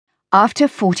After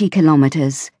 40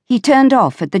 kilometers, he turned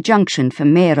off at the junction for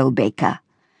Merelbeke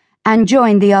and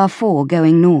joined the R4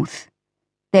 going north.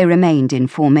 They remained in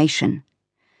formation.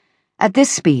 At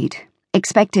this speed,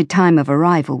 expected time of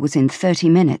arrival was in 30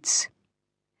 minutes.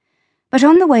 But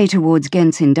on the way towards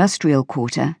Ghent's industrial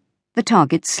quarter, the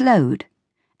target slowed,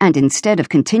 and instead of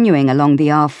continuing along the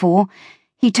R4,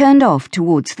 he turned off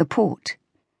towards the port.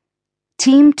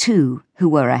 Team 2, who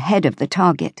were ahead of the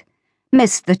target,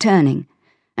 missed the turning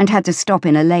and had to stop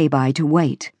in a lay-by to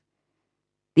wait.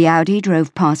 The Audi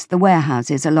drove past the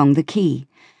warehouses along the quay,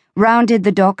 rounded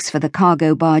the docks for the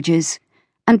cargo barges,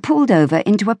 and pulled over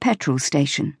into a petrol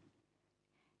station.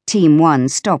 Team 1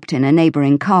 stopped in a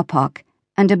neighbouring car park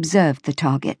and observed the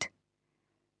target.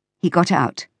 He got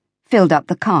out, filled up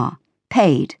the car,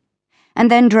 paid,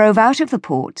 and then drove out of the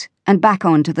port and back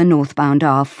onto the northbound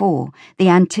R4, the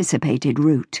anticipated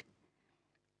route.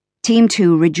 Team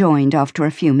 2 rejoined after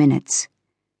a few minutes.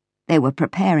 They were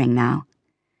preparing now.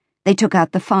 They took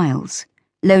out the files,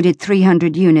 loaded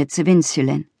 300 units of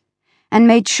insulin, and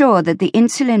made sure that the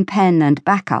insulin pen and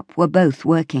backup were both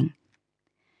working.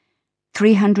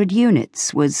 300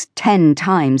 units was 10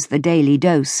 times the daily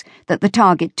dose that the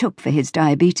target took for his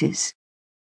diabetes.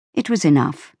 It was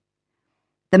enough.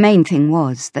 The main thing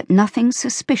was that nothing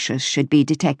suspicious should be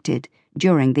detected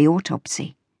during the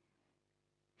autopsy.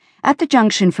 At the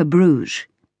junction for Bruges,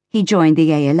 he joined the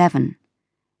A11,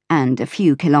 and a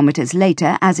few kilometers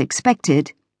later, as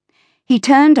expected, he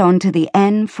turned on to the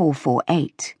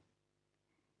N448.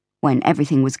 When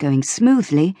everything was going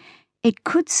smoothly, it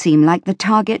could seem like the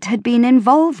target had been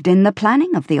involved in the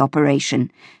planning of the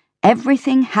operation.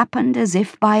 Everything happened as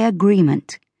if by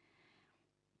agreement.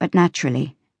 But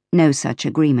naturally, no such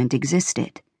agreement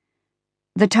existed.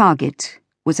 The target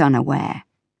was unaware.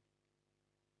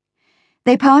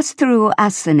 They passed through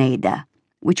Assenede,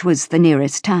 which was the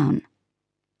nearest town.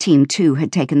 Team 2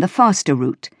 had taken the faster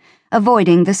route,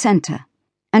 avoiding the centre,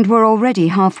 and were already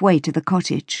halfway to the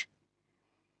cottage.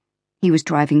 He was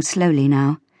driving slowly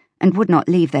now, and would not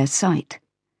leave their sight.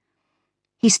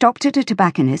 He stopped at a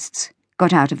tobacconist's,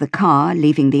 got out of the car,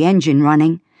 leaving the engine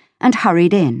running, and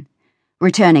hurried in,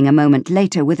 returning a moment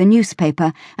later with a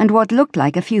newspaper and what looked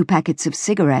like a few packets of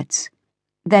cigarettes,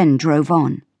 then drove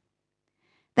on.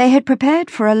 They had prepared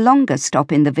for a longer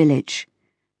stop in the village,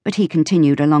 but he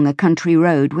continued along a country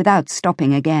road without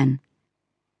stopping again.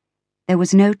 There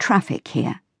was no traffic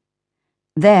here.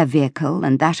 Their vehicle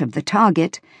and that of the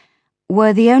target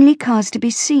were the only cars to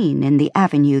be seen in the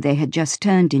avenue they had just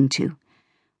turned into,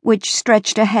 which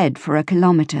stretched ahead for a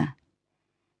kilometre.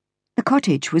 The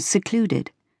cottage was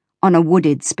secluded, on a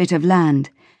wooded spit of land,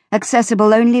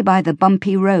 accessible only by the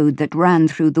bumpy road that ran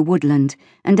through the woodland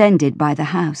and ended by the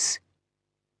house.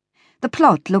 The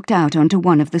plot looked out onto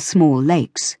one of the small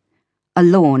lakes. A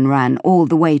lawn ran all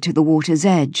the way to the water's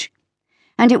edge,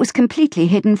 and it was completely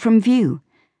hidden from view,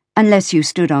 unless you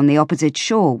stood on the opposite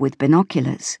shore with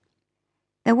binoculars.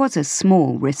 There was a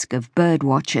small risk of bird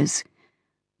watchers,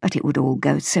 but it would all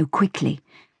go so quickly.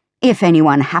 If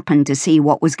anyone happened to see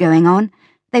what was going on,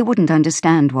 they wouldn't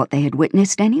understand what they had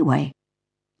witnessed anyway.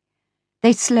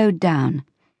 They slowed down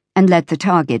and let the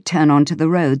target turn onto the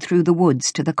road through the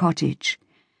woods to the cottage.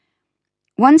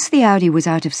 Once the Audi was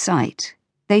out of sight,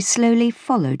 they slowly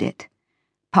followed it,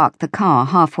 parked the car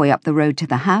halfway up the road to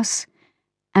the house,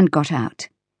 and got out.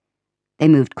 They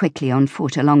moved quickly on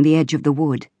foot along the edge of the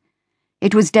wood.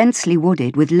 It was densely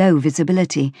wooded with low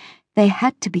visibility. They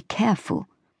had to be careful.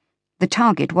 The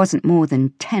target wasn't more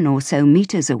than 10 or so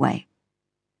meters away.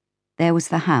 There was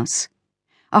the house,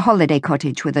 a holiday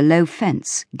cottage with a low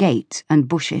fence, gate, and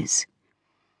bushes.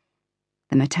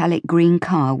 The metallic green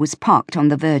car was parked on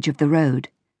the verge of the road.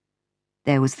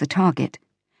 There was the target,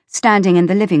 standing in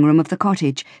the living room of the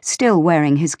cottage, still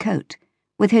wearing his coat,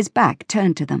 with his back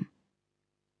turned to them.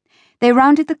 They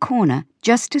rounded the corner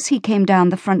just as he came down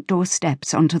the front door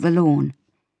steps onto the lawn.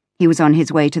 He was on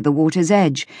his way to the water's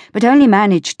edge, but only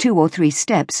managed 2 or 3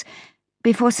 steps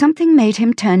before something made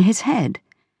him turn his head.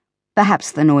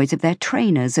 Perhaps the noise of their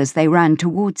trainers as they ran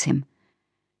towards him.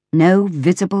 No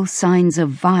visible signs of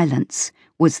violence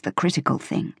was the critical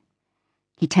thing.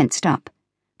 He tensed up,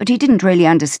 but he didn't really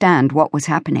understand what was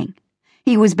happening.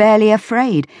 He was barely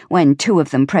afraid when 2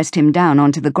 of them pressed him down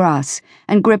onto the grass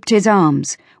and gripped his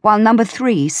arms, while number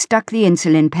 3 stuck the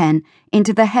insulin pen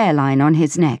into the hairline on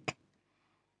his neck.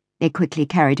 They quickly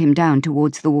carried him down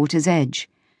towards the water's edge,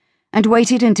 and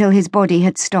waited until his body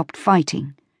had stopped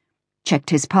fighting, checked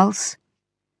his pulse,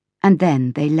 and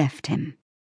then they left him.